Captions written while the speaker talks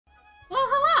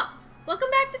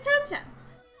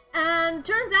And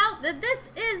turns out that this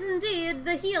is indeed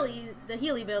the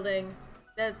Healy building.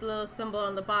 That little symbol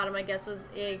on the bottom, I guess, was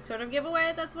a sort of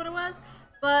giveaway. That's what it was.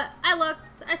 But I looked,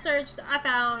 I searched, I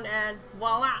found, and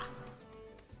voila.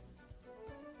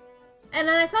 And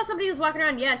then I saw somebody who was walking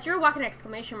around. Yes, you're walking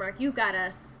exclamation mark. You've got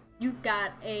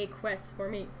a quest for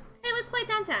me. Hey, let's play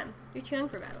Temtem. You're too young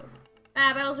for battles.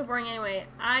 Battles are boring anyway.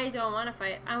 I don't want to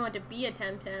fight. I want to be a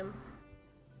Temtem.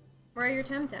 Where are your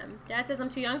Temtem? Dad says I'm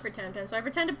too young for Temtem, so I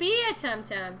pretend to be a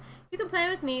Temtem. You can play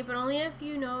with me, but only if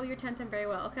you know your Temtem very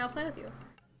well. Okay, I'll play with you.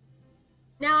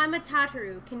 Now I'm a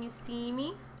Tataru. Can you see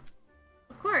me?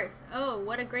 Of course. Oh,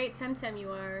 what a great Temtem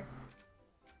you are.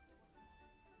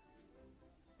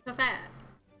 So fast.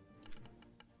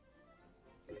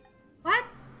 What?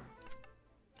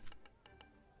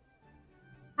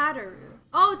 Tataru.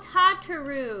 Oh,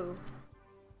 Tataru.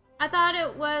 I thought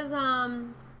it was,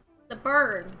 the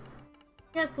bird.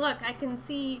 Yes, look, I can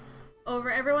see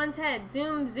over everyone's head.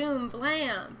 Zoom, zoom,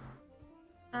 blam.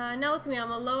 Now look at me,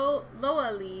 I'm a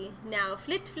lowly now.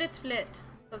 Flit, flit, flit.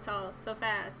 So tall, so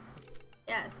fast.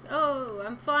 Yes. Oh,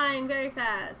 I'm flying very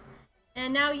fast.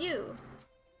 And now you.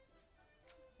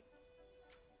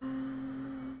 Look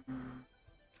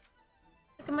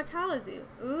at my Kawazu.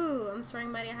 Ooh, I'm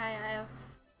soaring mighty high. I have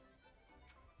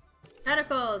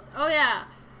tentacles. Oh yeah.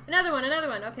 Another one, another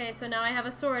one. Okay, so now I have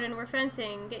a sword and we're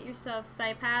fencing. Get yourself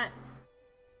Saipat.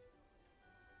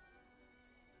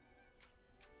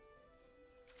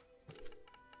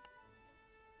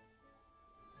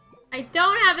 I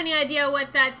don't have any idea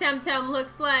what that Temtem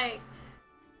looks like.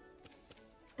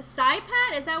 A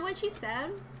Saipat? Is that what she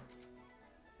said?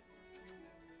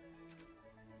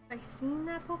 Have I seen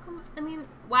that Pokemon? I mean,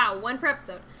 wow, one per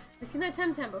episode. I've seen that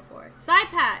Temtem before.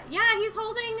 Saipat! Yeah, he's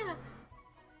holding...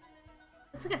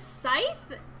 It's like a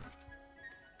scythe?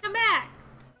 Come back!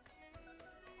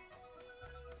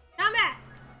 Come back!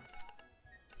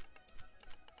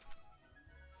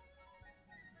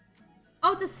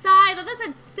 Oh, it's a scythe! I thought that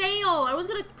said sail! I was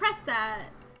gonna press that.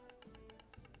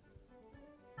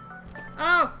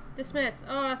 Oh! Dismiss.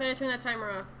 Oh, I thought I turned that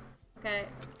timer off. Okay.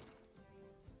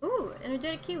 Ooh,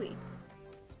 energetic kiwi.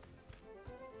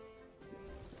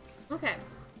 Okay.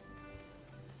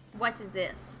 What is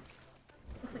this?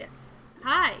 Looks like a...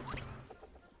 Hi!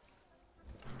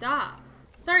 Stop.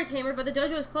 Sorry, Tamer, but the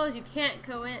dojo is closed. You can't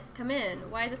come in.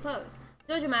 Why is it closed?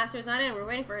 Dojo master is not in. We're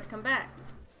waiting for her to come back.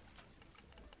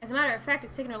 As a matter of fact,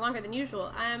 it's taking her longer than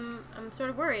usual. I'm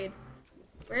sort of worried.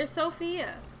 Where's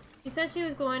Sophia? She said she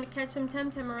was going to catch some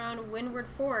Temtem around Windward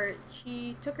Fort.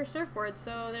 She took her surfboard,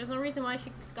 so there's no reason why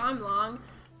she's gone long.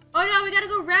 Oh no, we gotta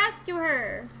go rescue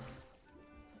her!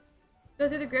 Go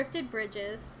through the gifted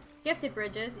bridges. You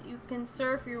can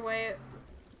surf your way...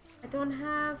 I don't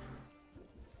have...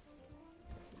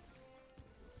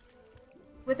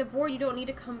 With a board, you don't need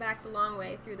to come back the long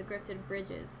way through the grifted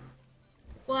bridges.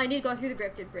 Well, I need to go through the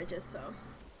grifted bridges, so...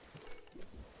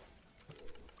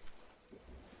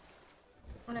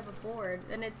 I don't have a board.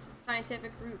 Then it's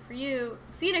scientific route for you.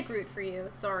 Scenic route for you,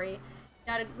 sorry.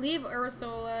 Gotta leave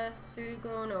Ursola through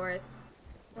go north.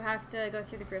 We'll have to go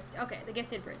through the Okay, the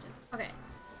gifted bridges. Okay.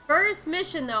 First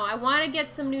mission, though, I want to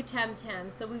get some new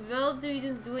Temtems, so we will be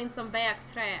doing some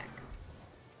backtrack.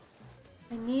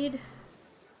 I need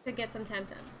to get some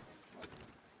Temtems.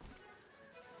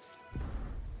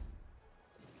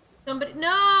 Somebody, no,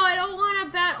 I don't want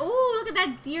a bat. Oh, look at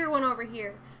that deer one over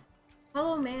here.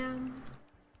 Hello, ma'am.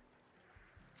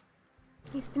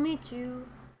 Nice to meet you.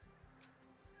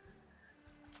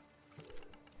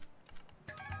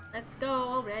 Let's go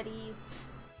already.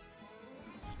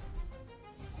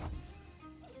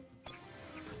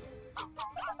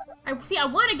 I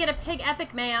want to get a pig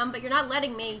epic, ma'am, but you're not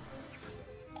letting me.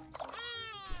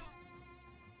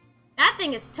 That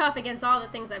thing is tough against all the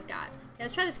things I've got. Yeah,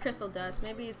 let's try this crystal dust.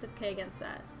 Maybe it's okay against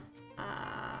that.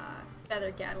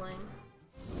 Feather Gatling.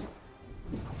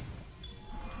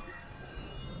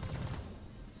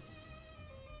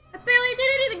 I barely did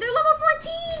anything. They're level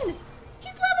 14!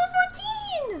 She's level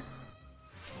 14!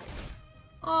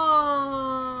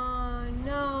 Oh,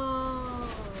 no.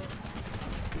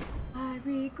 I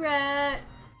regret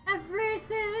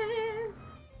everything.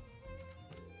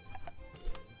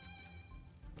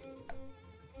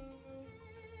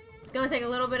 It's gonna take a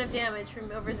little bit of damage from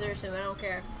overexertion, I don't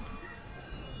care.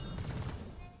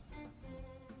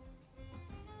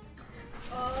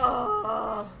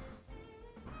 Oh.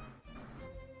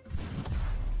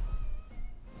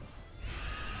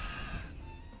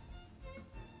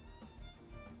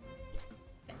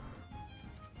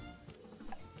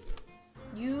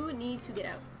 You need to get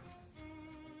out.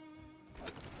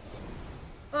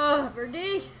 Oh,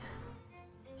 Verdice!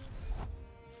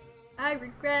 I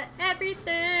regret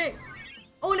everything.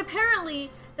 Oh, and apparently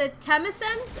the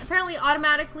Temescence apparently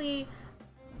automatically,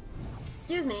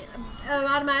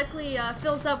 automatically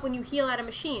fills up when you heal at a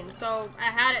machine. So I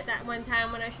had it that one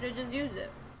time when I should have just used it.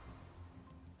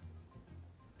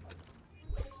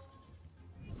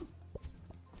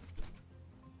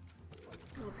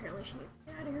 Oh, apparently she needs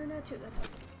to get out of here now too. That's okay.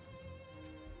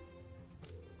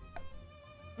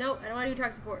 Nope, I don't want to do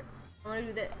truck support. I want to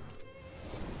do this.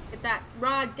 Get that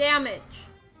raw damage.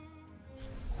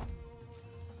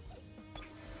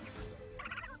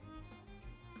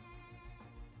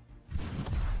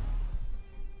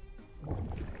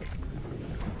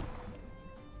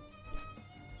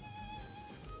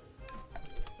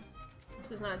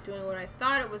 This is not doing what I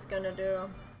thought it was gonna do.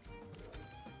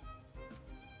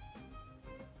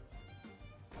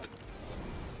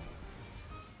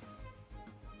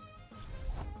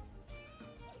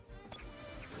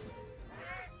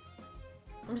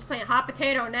 I'm just playing hot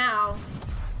potato now.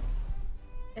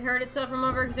 It hurt itself from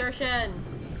overexertion.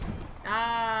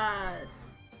 Yes.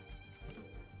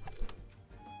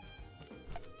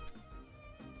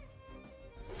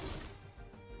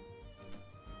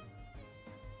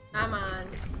 Come on.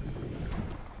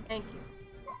 Thank you.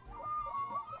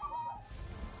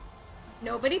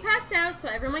 Nobody passed out, so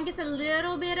everyone gets a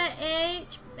little bit of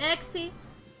XP.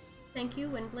 Thank you,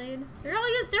 Windblade. They're all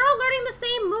learning the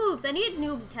same moves. I need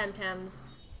new Temtems.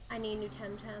 I need new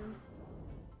Temtems.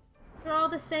 They're all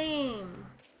the same.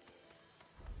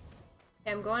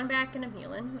 Okay, I'm going back and I'm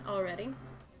healing already.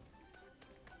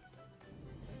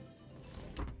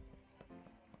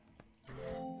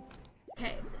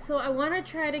 Okay, so I want to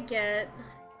try to get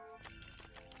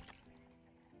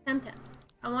Temtems.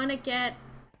 I want to get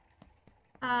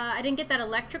I didn't get that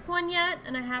electric one yet,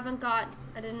 and I haven't got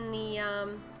it in the I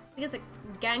think it's a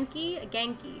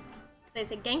Genki. They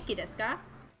say Genki desu ka?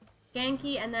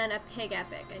 Genki, and then a Pig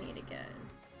Epic I need to get.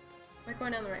 We're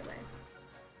going down the right way.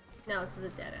 No, this is a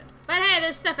dead end. But hey,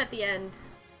 there's stuff at the end.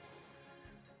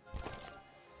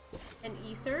 An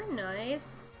ether,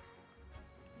 nice.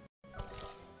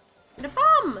 And a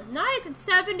bomb! Nice, it's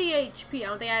 70 HP. I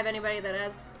don't think I have anybody that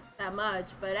has that much,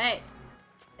 but hey,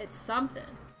 it's something.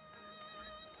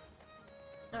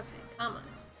 Okay, come on.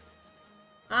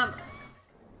 Come on.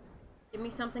 Give me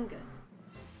something good.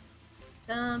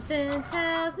 Something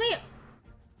tells me.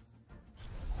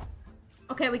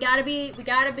 Okay, we gotta be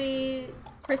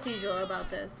procedural about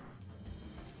this.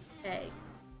 Okay.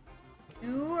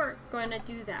 You are gonna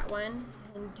do that one,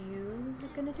 and you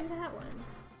are gonna do that one.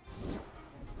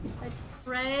 Let's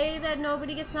pray that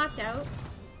nobody gets knocked out.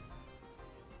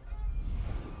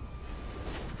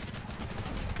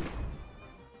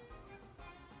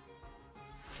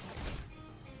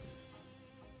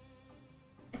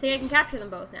 I think I can capture them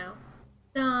both now.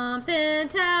 Something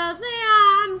tells me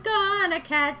I'm gonna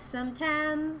catch some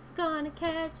Tems. Gonna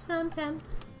catch some Tems.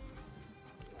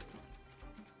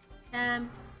 Tem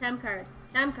card.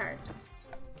 Tem card.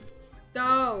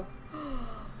 Go.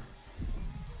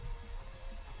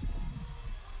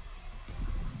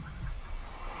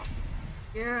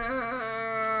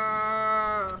 Yeah.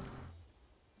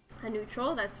 A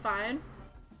neutral, that's fine.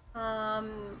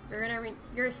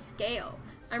 You're a scale.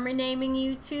 I'm renaming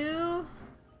you to,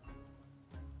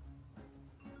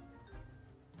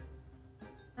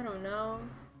 I don't know,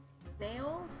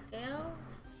 snail? Scale?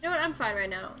 You know what, I'm fine right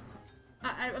now.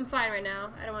 I'm fine right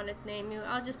now. I don't want to name you.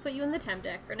 I'll just put you in the temp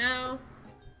deck for now.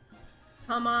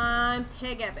 Come on,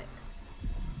 Pig Epic.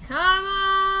 Come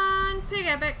on, Pig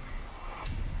Epic.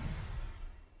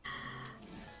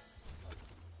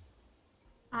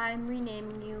 I'm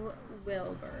renaming you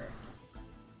Wilbur.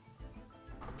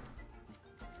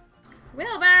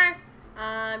 Wilbur!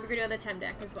 You're gonna do the Tem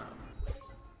deck as well.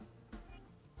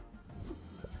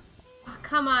 Oh,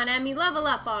 come on, Emmy, level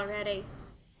up already.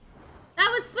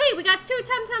 That was sweet! We got 2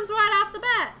 Temtems right off the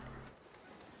bat!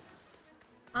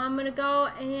 I'm gonna go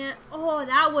and... Oh,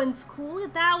 that one's cool. Look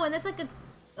at that one. That's like a...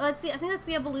 Let's see, I think that's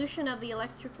the evolution of the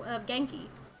electric... of Genki.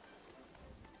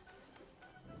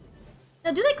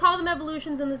 Now, do they call them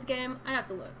evolutions in this game? I have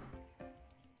to look.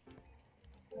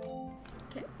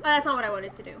 Okay, well, that's not what I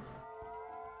wanted to do.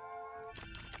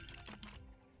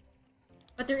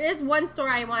 But there is one store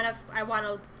I want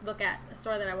to look at. A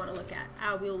store that I want to look at.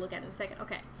 We will look at in a second.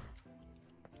 Okay.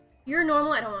 You're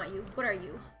normal. I don't want you. What are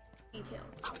you?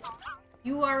 Details.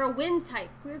 You are a wind type.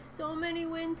 We have so many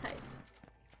wind types.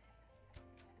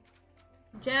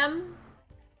 Gem.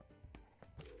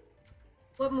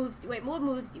 What moves? Wait, what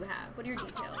moves do you have? What are your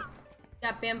details? You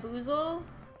got bamboozle.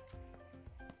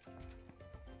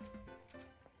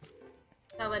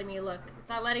 It's not letting me look. It's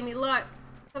not letting me look.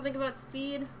 Something about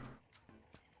speed.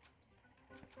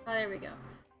 Oh, there we go.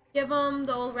 Give him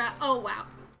the old oh, wow.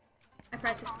 I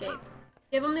pressed escape.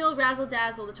 Give him the old razzle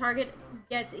dazzle. The target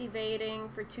gets evading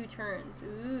for 2 turns.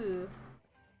 Ooh.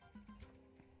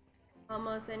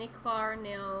 Almost any claw or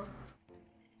nail.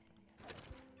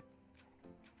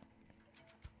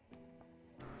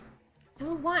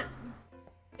 Don't want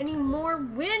any more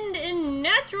wind in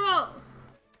natural.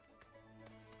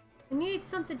 I need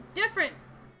something different.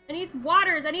 I need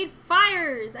waters. I need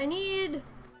fires. I need...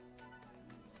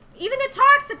 Even a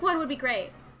toxic one would be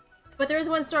great. But there is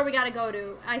one store we gotta go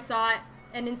to. I saw it,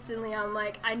 and instantly I'm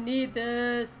like, I need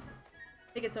this.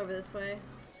 I think it's over this way.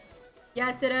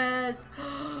 Yes, it is.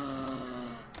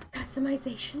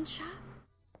 Customization shop?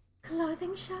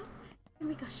 Clothing shop? Here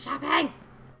we go shopping!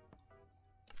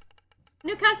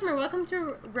 New customer, welcome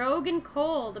to Rogue and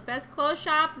Cole, the best clothes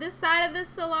shop this side of the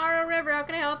Solaro River. How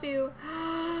can I help you?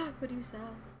 What do you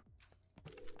sell?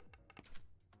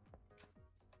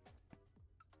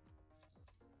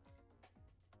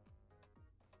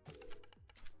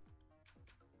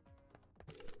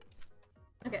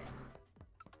 Okay.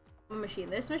 What machine?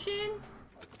 This machine?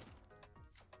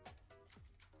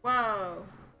 Whoa.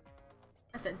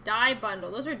 That's a dye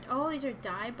bundle. Those are, oh, these are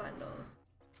dye bundles.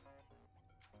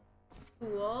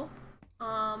 Cool.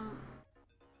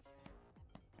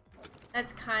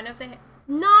 That's kind of the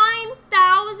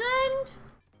 9,000?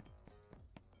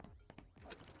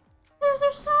 Those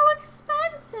are so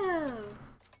expensive.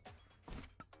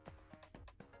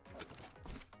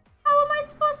 How am I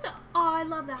supposed to? Oh, I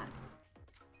love that.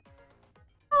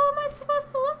 How am I supposed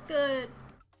to look good?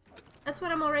 That's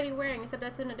what I'm already wearing, except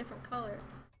that's in a different color.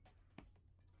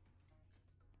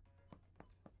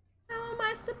 How am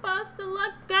I supposed to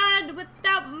look good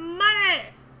without money?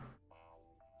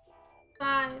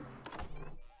 Fine.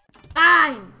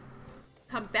 Fine!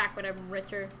 Come back when I'm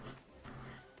richer.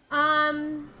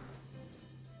 Do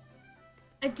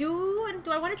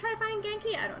I want to try to find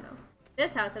Genki? I don't know.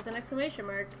 This house has an exclamation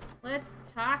mark. Let's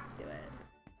talk to it.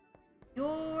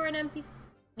 You're an NPC.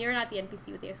 You're not the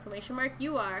NPC with the exclamation mark.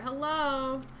 You are.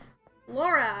 Hello.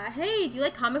 Laura. Hey, do you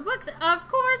like comic books? Of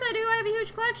course I do. I have a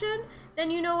huge collection. Then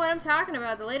you know what I'm talking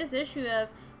about. The latest issue of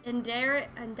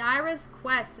Indira's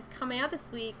Quest is coming out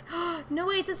this week. No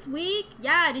way, it's this week?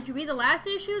 Yeah, did you read the last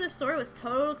issue? The story was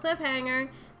total cliffhanger.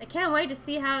 I can't wait to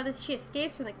see how she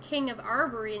escapes from the King of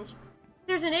Arbory and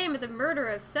here's her name at the murder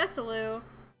of Cecilu. Oh,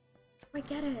 I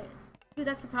get it. Dude,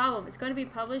 that's the problem. It's going to be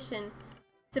published in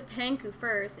Sapanku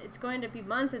first. It's going to be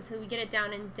months until we get it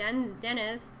down in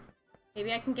Dennis.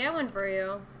 Maybe I can get one for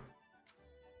you.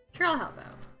 Sure, I'll help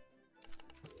out.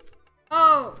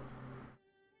 Oh!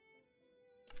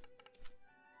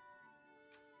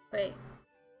 Wait.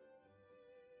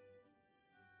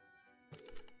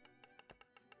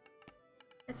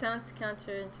 It sounds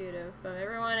counterintuitive, but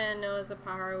everyone knows the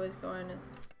power was going to...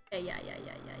 Yeah.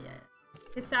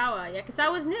 Kisawa. Yeah,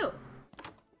 Kisawa's new.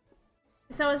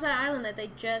 Kisawa's that island that they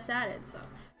just added, so...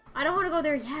 I don't want to go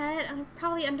there yet. I'm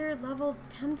probably under-leveled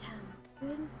Temtems,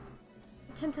 dude.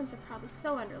 The Temtems are probably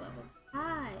so under-leveled.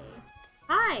 Hi.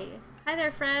 Hi. Hi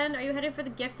there, friend. Are you headed for the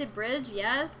Gifted Bridge?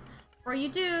 Yes. Or you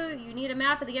do. You need a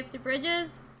map of the Gifted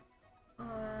Bridges?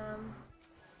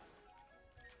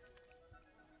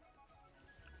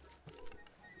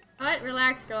 What?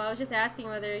 Relax, girl. I was just asking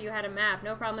whether you had a map.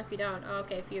 No problem if you don't. Oh,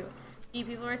 okay, few. Gee,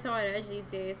 people are so on edge these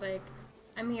days. Like,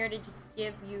 I'm here to just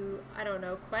give you, I don't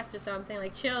know, quests or something.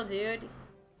 Like, chill, dude.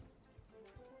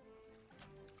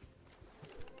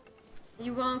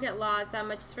 You won't get lost, that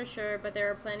much is for sure, but there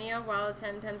are plenty of wild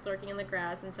Temtems lurking in the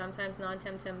grass, and sometimes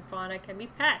non-Temtem fauna can be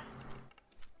pests.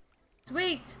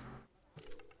 Sweet!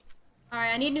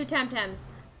 Alright, I need new Temtems.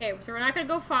 Okay, so we're not gonna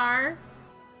go far.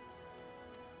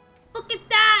 Look at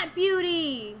that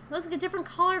beauty! Looks like a different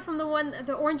color from the one,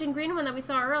 the orange and green one that we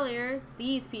saw earlier.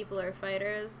 These people are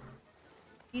fighters.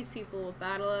 These people will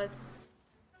battle us.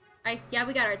 Yeah,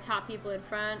 we got our top people in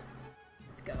front.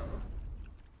 Let's go.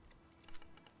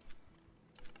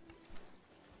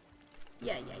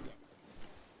 Yeah.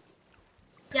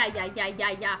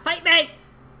 Fight me!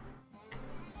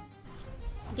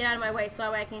 Get out of my way so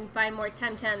that way I can find more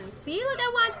Temtems. See, look,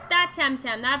 I want that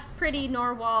Temtem. That pretty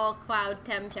Narwhal cloud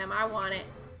Temtem. I want it.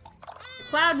 The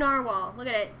cloud Narwhal. Look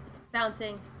at it. It's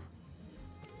bouncing.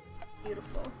 It's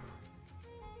beautiful.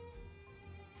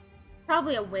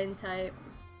 Probably a wind type.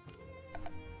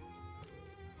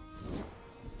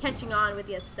 Catching on with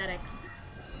the aesthetics.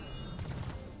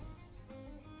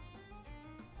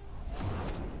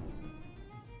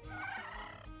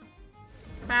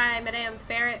 Bye, Madame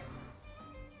Ferret.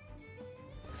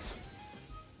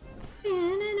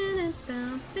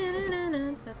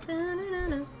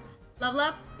 Level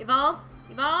up, evolve,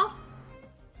 evolve.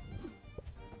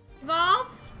 Evolve?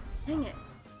 Dang it.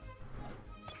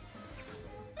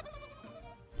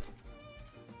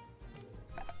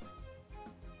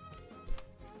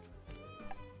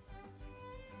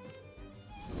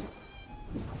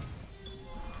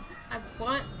 I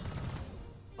want...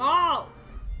 Ball!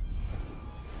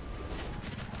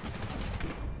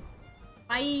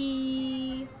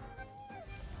 Bye!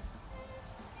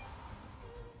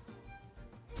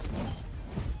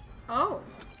 Oh!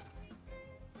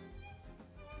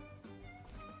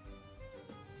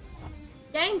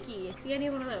 Yankee! See any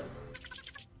one of those?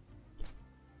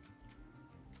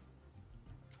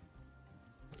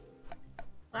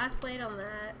 Last blade on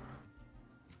that.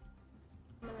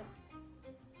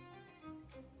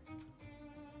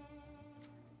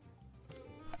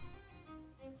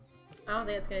 I don't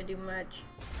think it's gonna do much.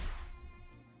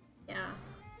 Yeah.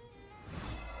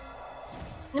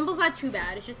 Nimble's not too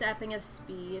bad, it's just upping its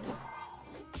speed.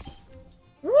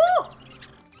 Woo!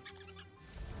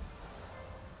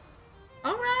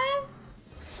 Alright.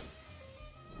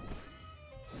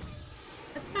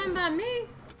 That's fine by me.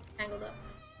 Tangled up.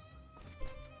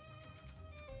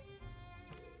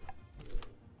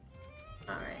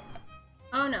 Alright.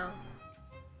 Oh no.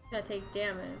 Gotta take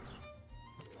damage.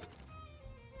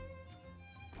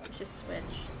 Let's just switch.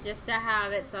 Just to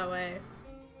have it so way.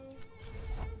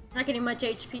 Not getting much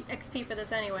XP for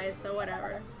this anyway, so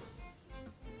whatever.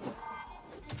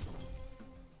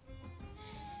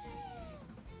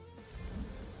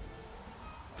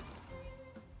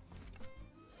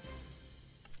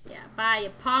 Yeah, bye you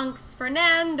punks.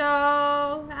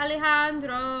 Fernando!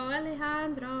 Alejandro!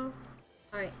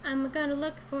 Alright, I'm gonna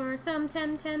look for some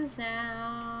Temtems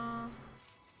now.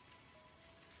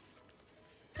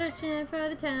 Searching for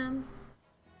the Thames.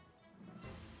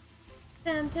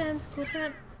 Temtems, cool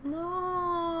time.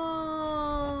 No!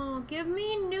 Give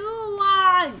me new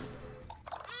ones!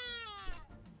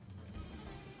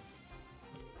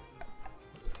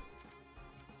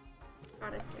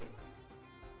 Honestly.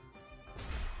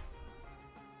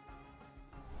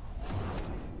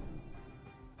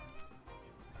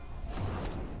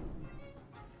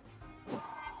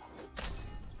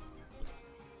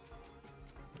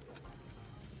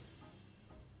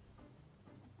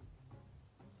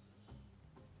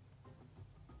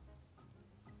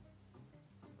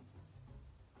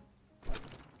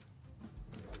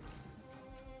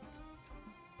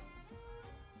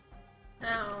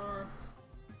 Oh.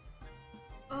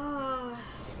 Oh.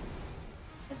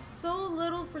 It's so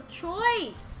little for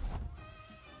choice.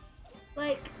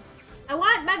 Like, I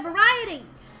want my variety.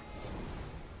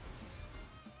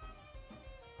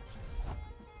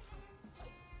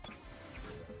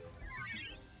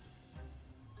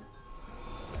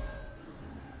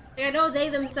 I know they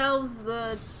themselves,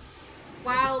 the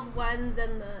wild ones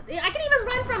and the... I can even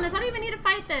run from this. I don't even need to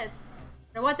fight this.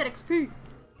 I want that XP.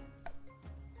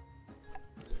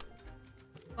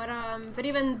 But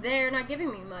even they're not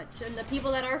giving me much, and the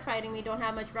people that are fighting me don't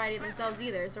have much variety themselves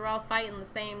either, so we're all fighting the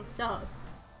same stuff.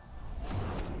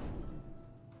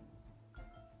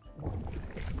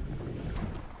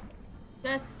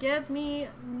 Just give me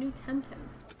new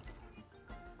Temtems.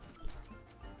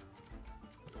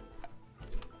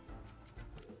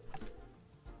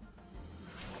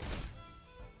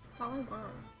 That's all I want.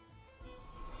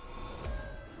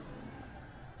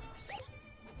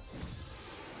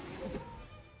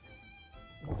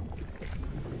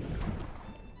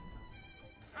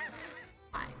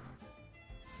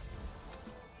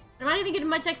 I'm not even getting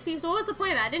much XP, so what was the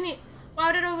point of that?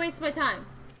 Why did I waste my time?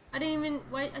 I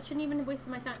shouldn't even have wasted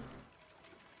my time.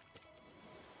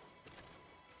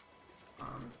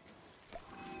 Bombs.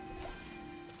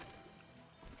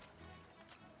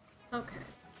 Okay.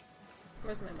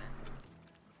 Where's my map?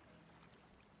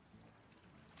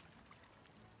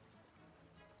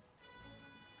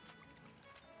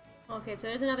 Okay, so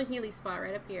there's another Healy spot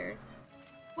right up here.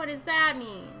 What does that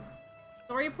mean?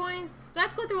 Story points? Do I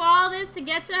have to go through all this to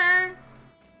get to her?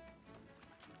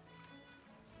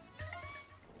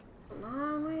 A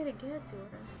long way to get to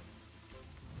her.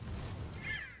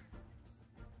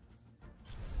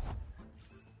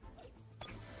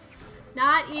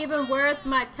 Not even worth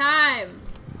my time.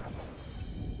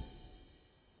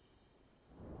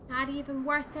 Not even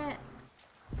worth it.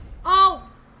 Oh!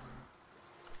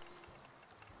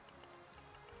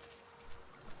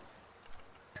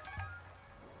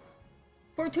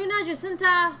 Fortuna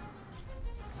Jacinta!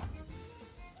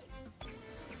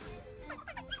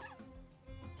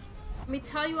 Let me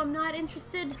tell you, I'm not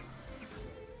interested.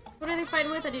 What are they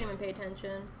fighting with? I didn't even pay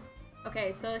attention.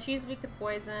 Okay, so she's weak to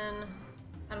poison.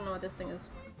 I don't know what this thing is.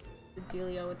 The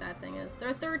dealio with that thing is.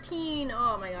 They're 13!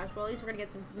 Oh my gosh, well at least we're gonna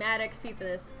get some mad XP for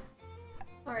this.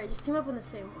 Alright, just team up on the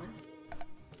same one.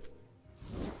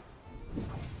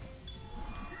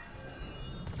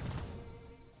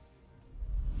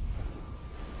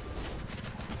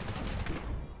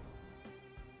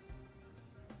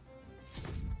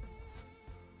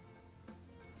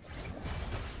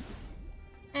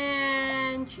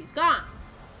 And she's gone.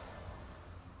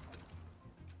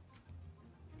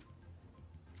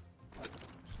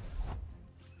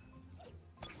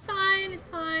 It's fine, it's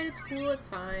fine, it's cool, it's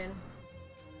fine.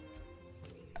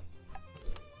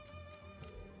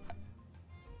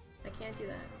 I can't do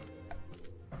that.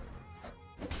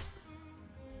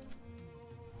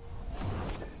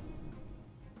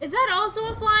 Is that also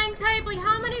a flying type? Like,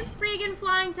 how many freaking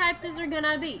flying types is there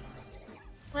gonna be?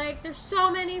 Like, there's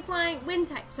so many flying wind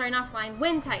types. Sorry, not flying,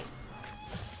 wind types.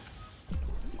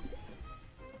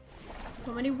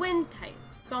 So many wind types.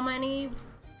 So many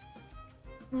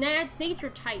nature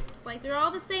types. Like, they're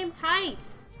all the same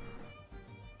types.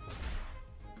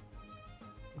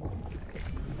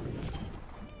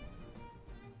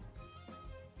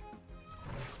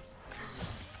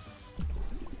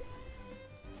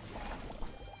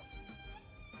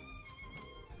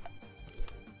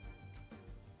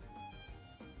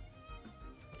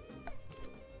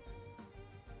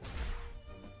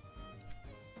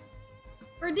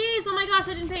 Birdies! Oh my gosh,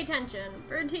 I didn't pay attention.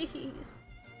 Birdies.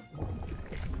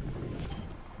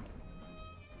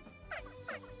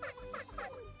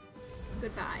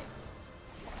 Goodbye.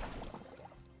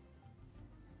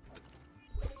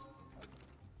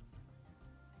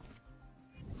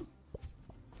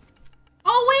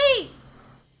 Oh wait!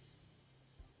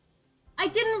 I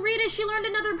didn't read it. She learned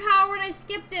another power and I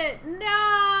skipped it.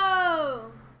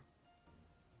 No!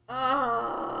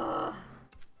 Ugh.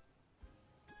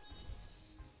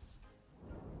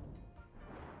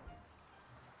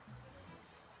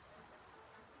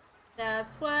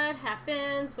 That's what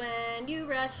happens when you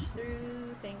rush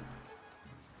through things.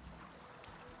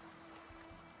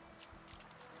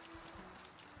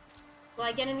 Will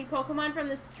I get any Pokemon from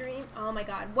the stream? Oh my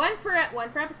god. One per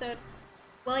episode.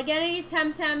 Will I get any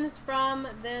Temtems from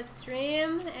the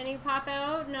stream? Any pop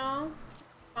out? No?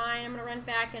 Fine, I'm gonna run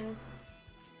back and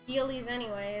heal these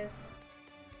anyways.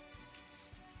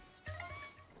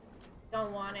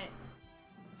 Don't want it.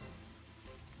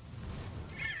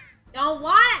 Don't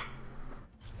want it!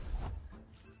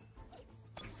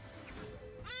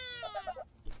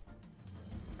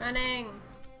 Running.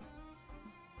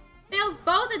 Fails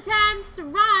both attempts to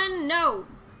run. No.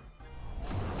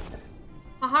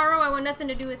 Paharo, I want nothing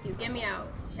to do with you. Get me out.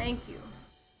 Thank you.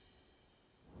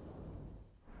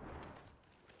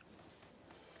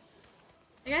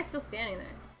 The guy's still standing there.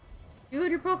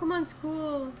 Dude, your Pokemon's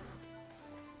cool.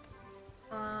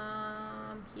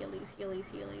 Healies, healies,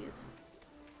 healies.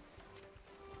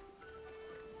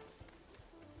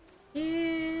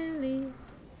 Healies.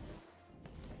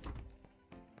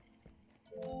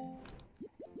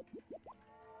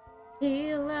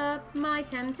 Heal up my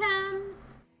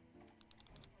Temtems.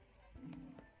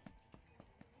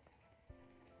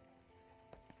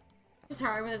 It's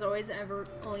hard when there's always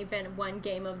only been one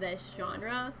game of this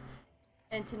genre,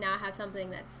 and to now have something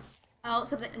that's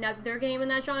another game in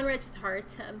that genre. It's just hard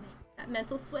to make that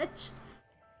mental switch.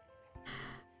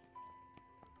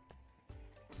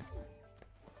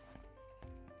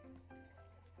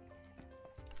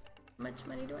 How much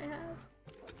money do I have?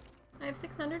 I have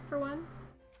 600 for once.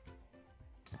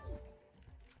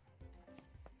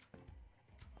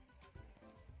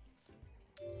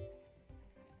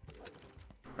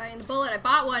 Buying the bullet, I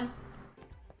bought one.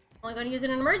 Only gonna use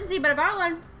it in an emergency, but I bought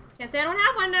one. Can't say I don't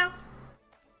have one now.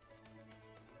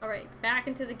 Alright, back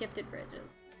into the gifted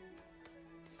bridges.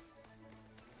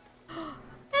 Hey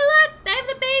look! They have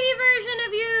the baby version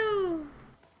of you!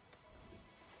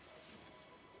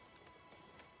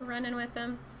 Running with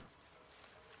them.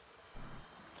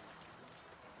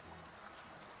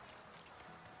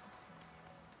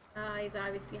 Oh, he's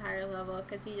obviously higher level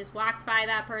because he just walked by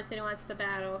that person who wants to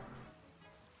battle.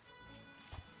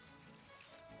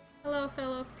 Hello,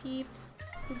 fellow peeps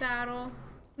who battle,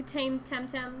 who tame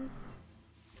Temtems.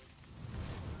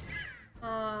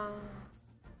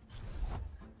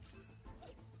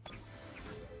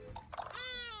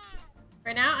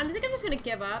 Right now, I think I'm just gonna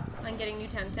give up on getting new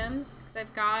Temtems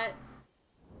because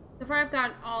so far I've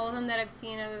got all of them that I've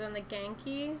seen other than the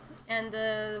Genki and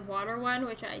the water one,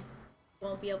 which I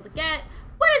won't be able to get.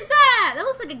 What is that? That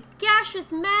looks like a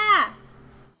gaseous mass.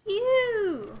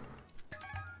 Ew.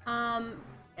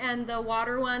 And the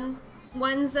water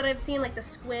ones that I've seen, like the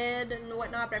squid and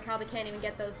whatnot, but I probably can't even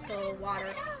get those so water.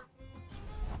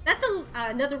 That's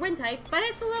another wind type, but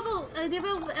it's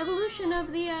the evolution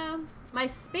of the, my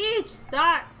speech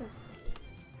sucks.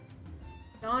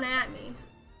 Don't at me.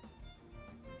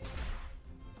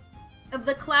 Of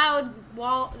the cloud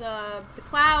wall, the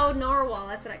cloud narwhal,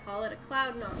 that's what I call it, a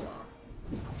cloud narwhal.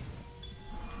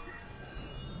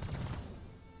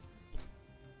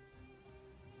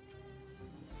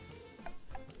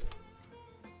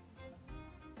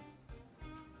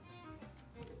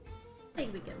 I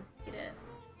think we can get it.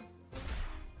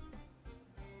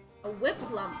 A whip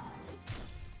lump.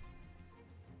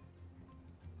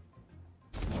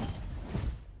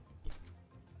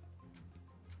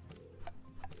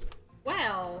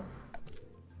 Wow.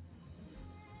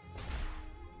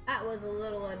 That was a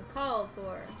little uncalled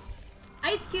for.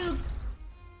 Ice cubes!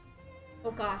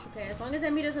 Oh gosh, okay, as long as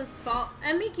Emmy doesn't fall.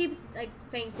 Emmy keeps, like,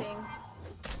 fainting.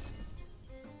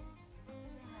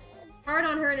 Hard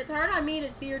on her, and it's hard on me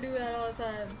to see her do that all the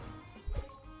time.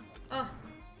 Oh.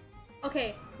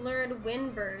 Okay, learn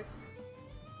wind burst.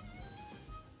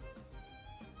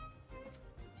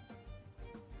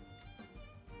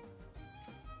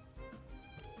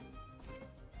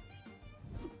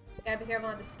 Gotta be careful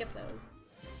not to skip those.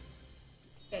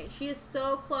 Okay, she is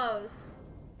so close.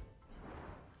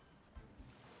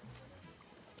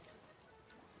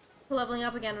 Leveling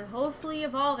up again and hopefully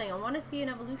evolving. I want to see an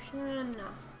evolution.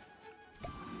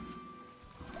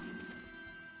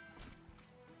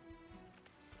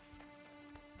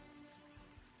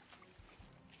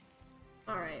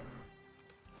 Alright.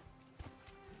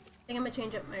 I think I'm gonna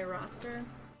change up my roster.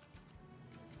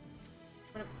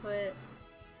 I'm gonna put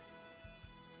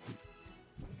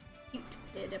cute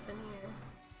kid up in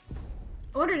here.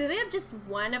 I wonder, do they have just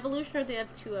one evolution or do they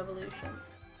have two evolutions?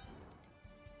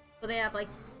 So they have like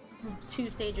 2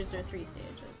 stages or 3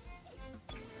 stages.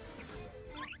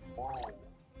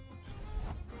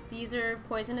 These are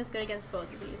poison is good against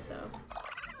both of these, so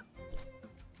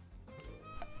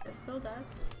this still does.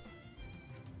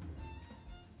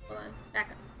 Hold on,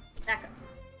 back up, back up.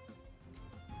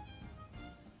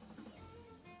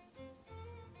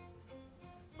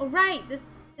 Oh right, this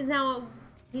is now a,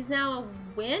 he's now a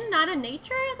wind, not a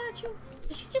nature? I thought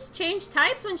did she just change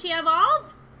types when she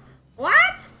evolved?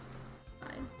 What?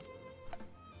 Fine.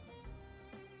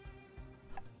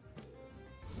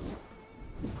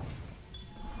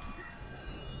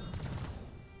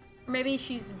 Or maybe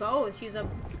she's both. She's a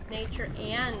nature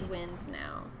and wind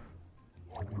now.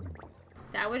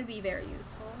 That would be very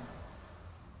useful.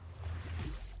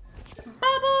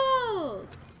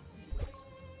 Bubbles!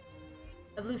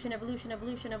 Evolution, evolution,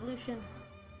 evolution, evolution.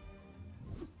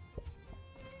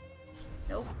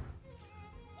 Nope.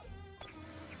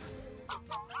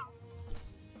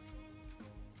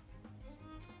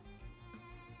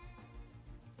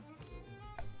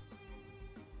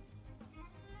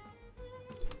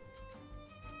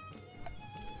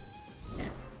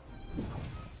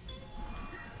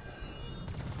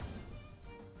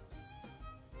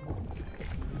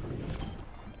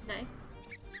 Nice.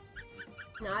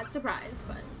 Not surprised,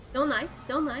 but still nice,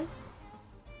 still nice.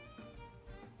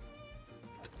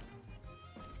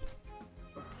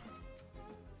 Okay.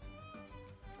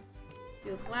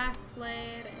 Do a glass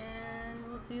blade, and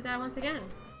we'll do that once again.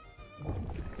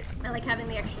 I like having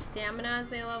the extra stamina as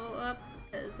they level up,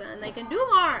 because then they can do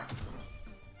more!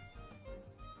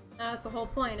 That's the whole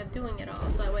point of doing it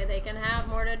all, so that way they can have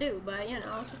more to do, but you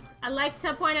know, just I like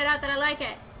to point it out that I like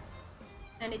it.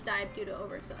 And it died due to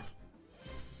overexhaustion.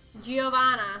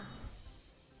 Giovanna.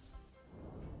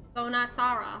 So not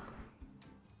Sarah.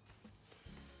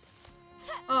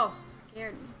 Oh,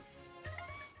 scared me.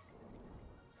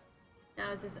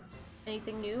 Now is this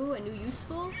anything new? A new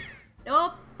useful?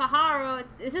 Nope, Pajaro.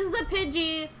 This is the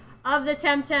Pidgey of the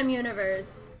Temtem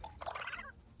universe.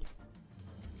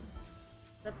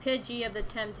 The Pidgey of the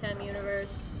Temtem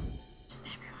universe. Just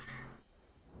everywhere.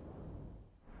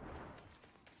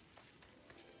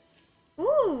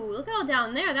 Ooh, look all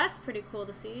down there. That's pretty cool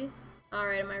to see.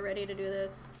 Alright, am I ready to do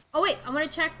this? Oh wait, I'm gonna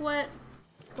check what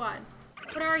squad.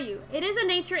 What are you? It is a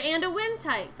nature and a wind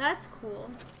type. That's cool.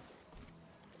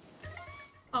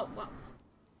 Oh, wow.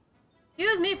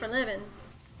 Excuse me for living.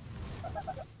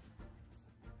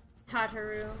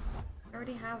 Tataru. I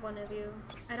already have one of you.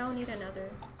 I don't need another.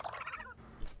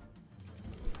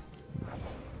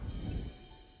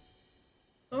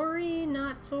 Sorry,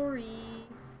 not sorry.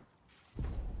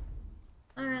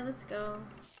 Alright, let's go.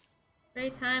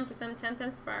 Great time for some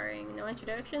Temtem sparring. No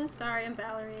introduction? Sorry, I'm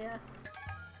Valeria.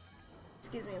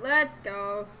 Excuse me, let's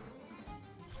go.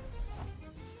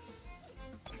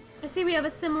 I see we have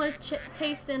a similar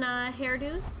taste in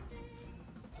hairdos.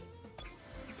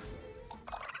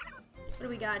 What do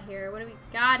we got here? What do we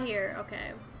got here?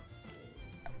 Okay.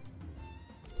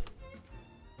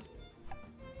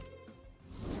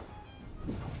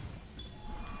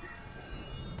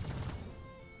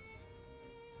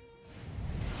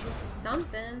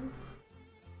 something.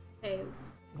 Okay.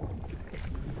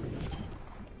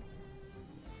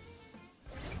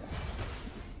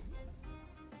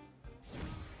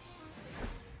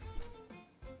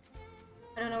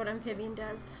 I don't know what amphibian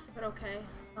does, but okay.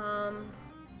 I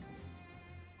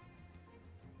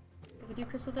could do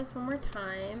crystal dust one more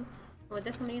time. With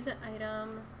this, I'm gonna use an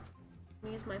item. I'm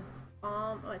gonna use my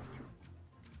bomb. Oh, it's too.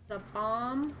 The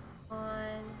bomb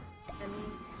on.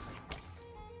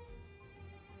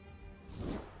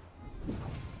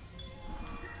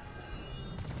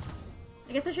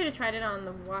 I guess I should have tried it on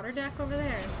the water deck over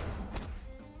there.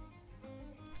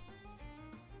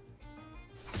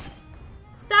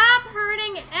 Stop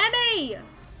hurting Emmy!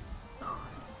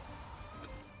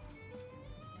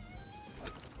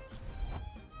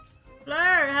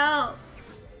 Fleur, help!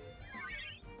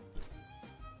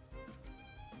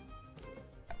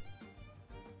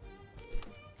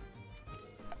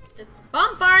 Just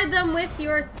bombard them with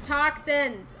your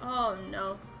toxins! Oh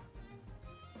no.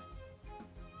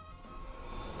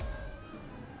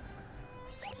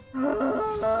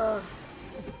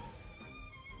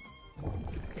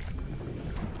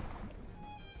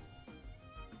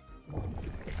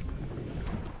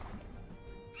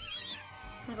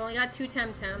 I've only got 2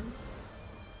 Temtems,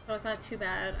 so it's not too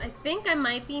bad. I think I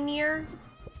might be near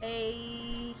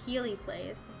a Healy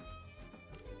place.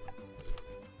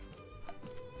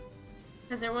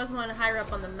 Because there was one higher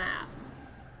up on the map.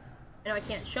 I know I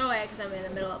can't show it because I'm in the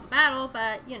middle of a battle,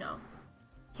 but, you know.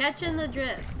 Catching the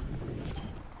drift.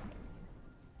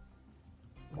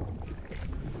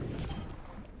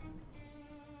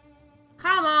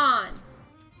 Come on!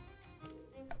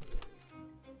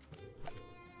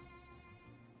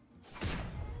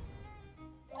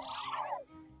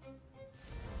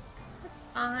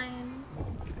 Fine.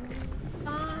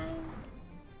 Fine.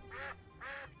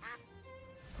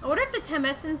 I wonder if the Tem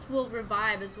Essence will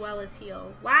revive as well as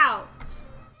heal. Wow!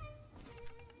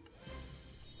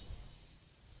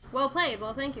 Well played.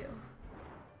 Well, thank you.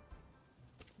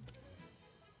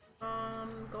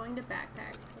 Going to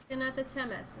backpack. Looking at the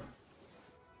Tem Essence.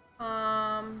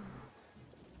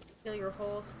 Heal your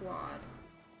whole squad.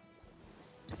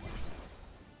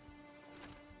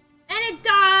 And it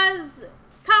does!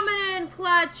 Coming in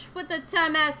clutch with the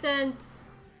Tem Essence.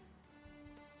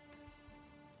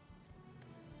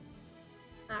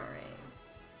 Alright.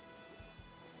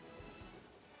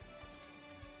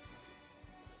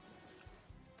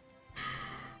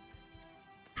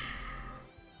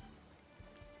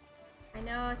 I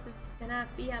know this is gonna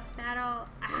be a battle.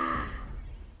 Ah.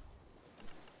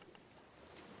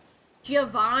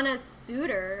 Giovanna's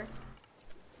suitor.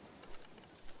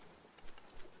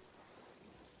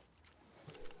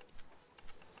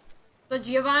 So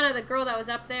Giovanna, the girl that was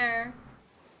up there.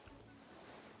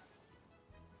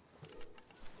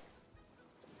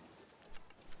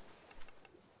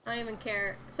 I don't even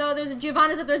care. So there's a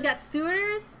Giovanna's up there's got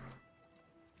suitors?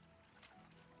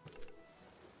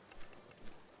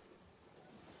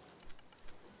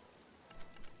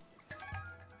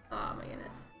 Oh my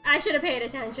goodness. I should have paid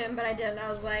attention, but I didn't. I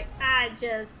was like, I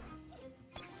just...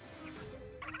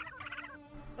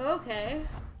 Okay.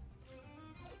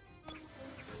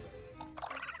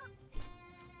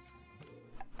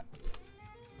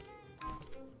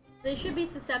 They should be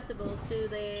susceptible to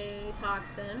the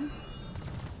toxin.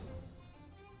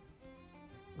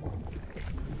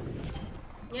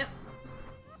 Yep.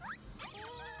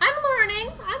 I'm learning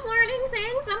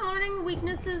things. I'm learning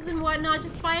weaknesses and whatnot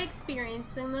just by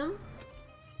experiencing them.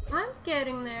 I'm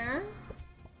getting there.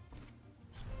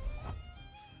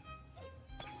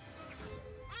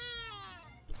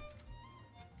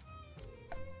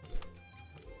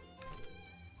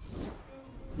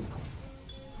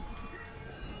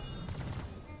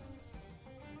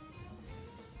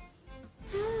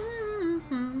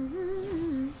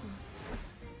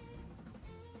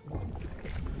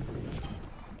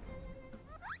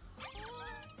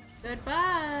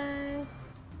 Goodbye.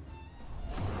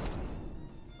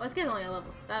 Well, this guy's only a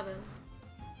level 7.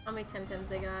 How many Temtems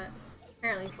they got?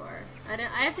 Apparently 4. I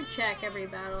have to check every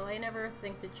battle. I never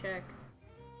think to check.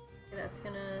 Okay, that's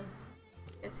gonna...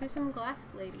 Let's do some glass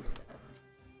bladey stuff.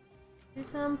 Do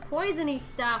some poisony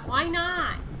stuff. Why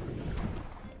not?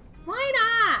 Why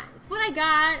not? It's what I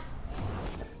got.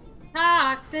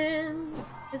 Toxins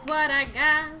is what I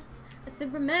got. I still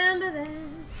remember that.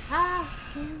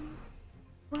 Toxins.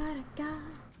 What I got,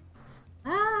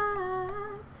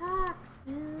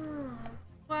 toxins.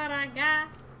 What I got.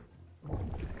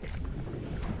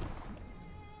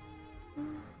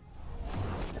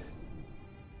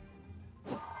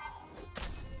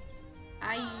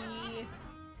 Aye.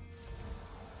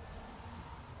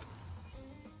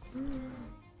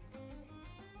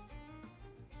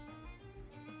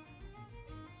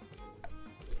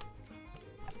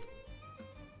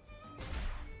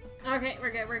 Okay, we're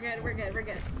good, we're good, we're good, we're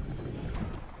good.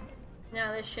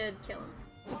 Now this should kill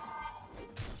him.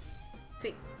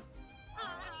 Sweet.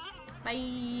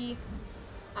 Bye.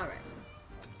 Alright.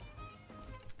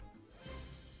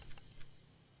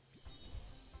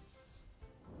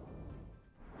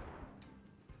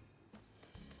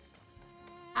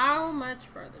 How much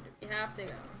further do we have to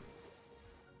go?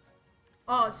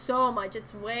 Oh, so much.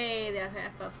 It's way the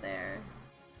F up there.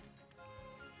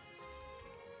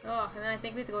 Oh, and then I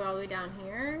think we have to go all the way down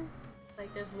here.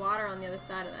 Like, there's water on the other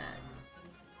side of that.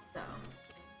 So.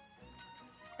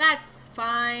 That's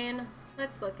fine.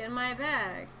 Let's look in my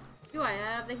bag. Do I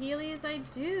have the Heelys? I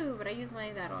do, but I used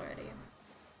my that already.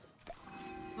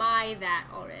 My that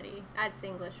already. That's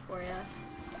English for you.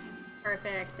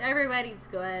 Perfect. Everybody's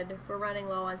good. We're running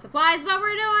low on supplies, but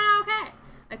we're doing okay.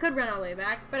 I could run all the way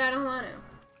back, but I don't want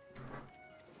to.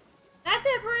 That's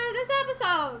it for this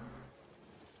episode.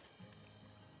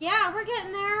 Yeah, we're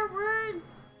getting there.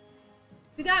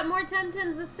 We got more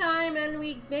Temtems this time, and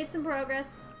we made some progress.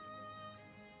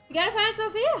 We gotta find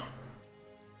Sophia.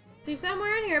 She's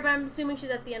somewhere in here, but I'm assuming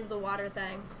she's at the end of the water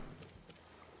thing.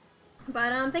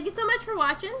 But thank you so much for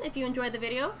watching. If you enjoyed the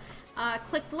video,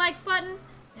 click the like button.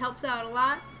 It helps out a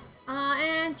lot.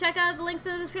 And check out the links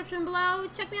in the description below.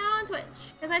 Check me out on Twitch,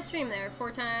 because I stream there 4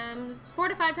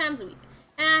 to 5 times a week.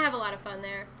 And I have a lot of fun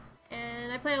there.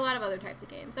 And I play a lot of other types of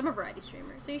games. I'm a variety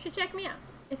streamer, so you should check me out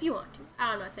if you want to.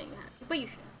 I'm not saying you have to, but you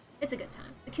should. It's a good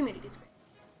time. The community's great.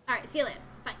 Alright, see you later.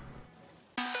 Bye.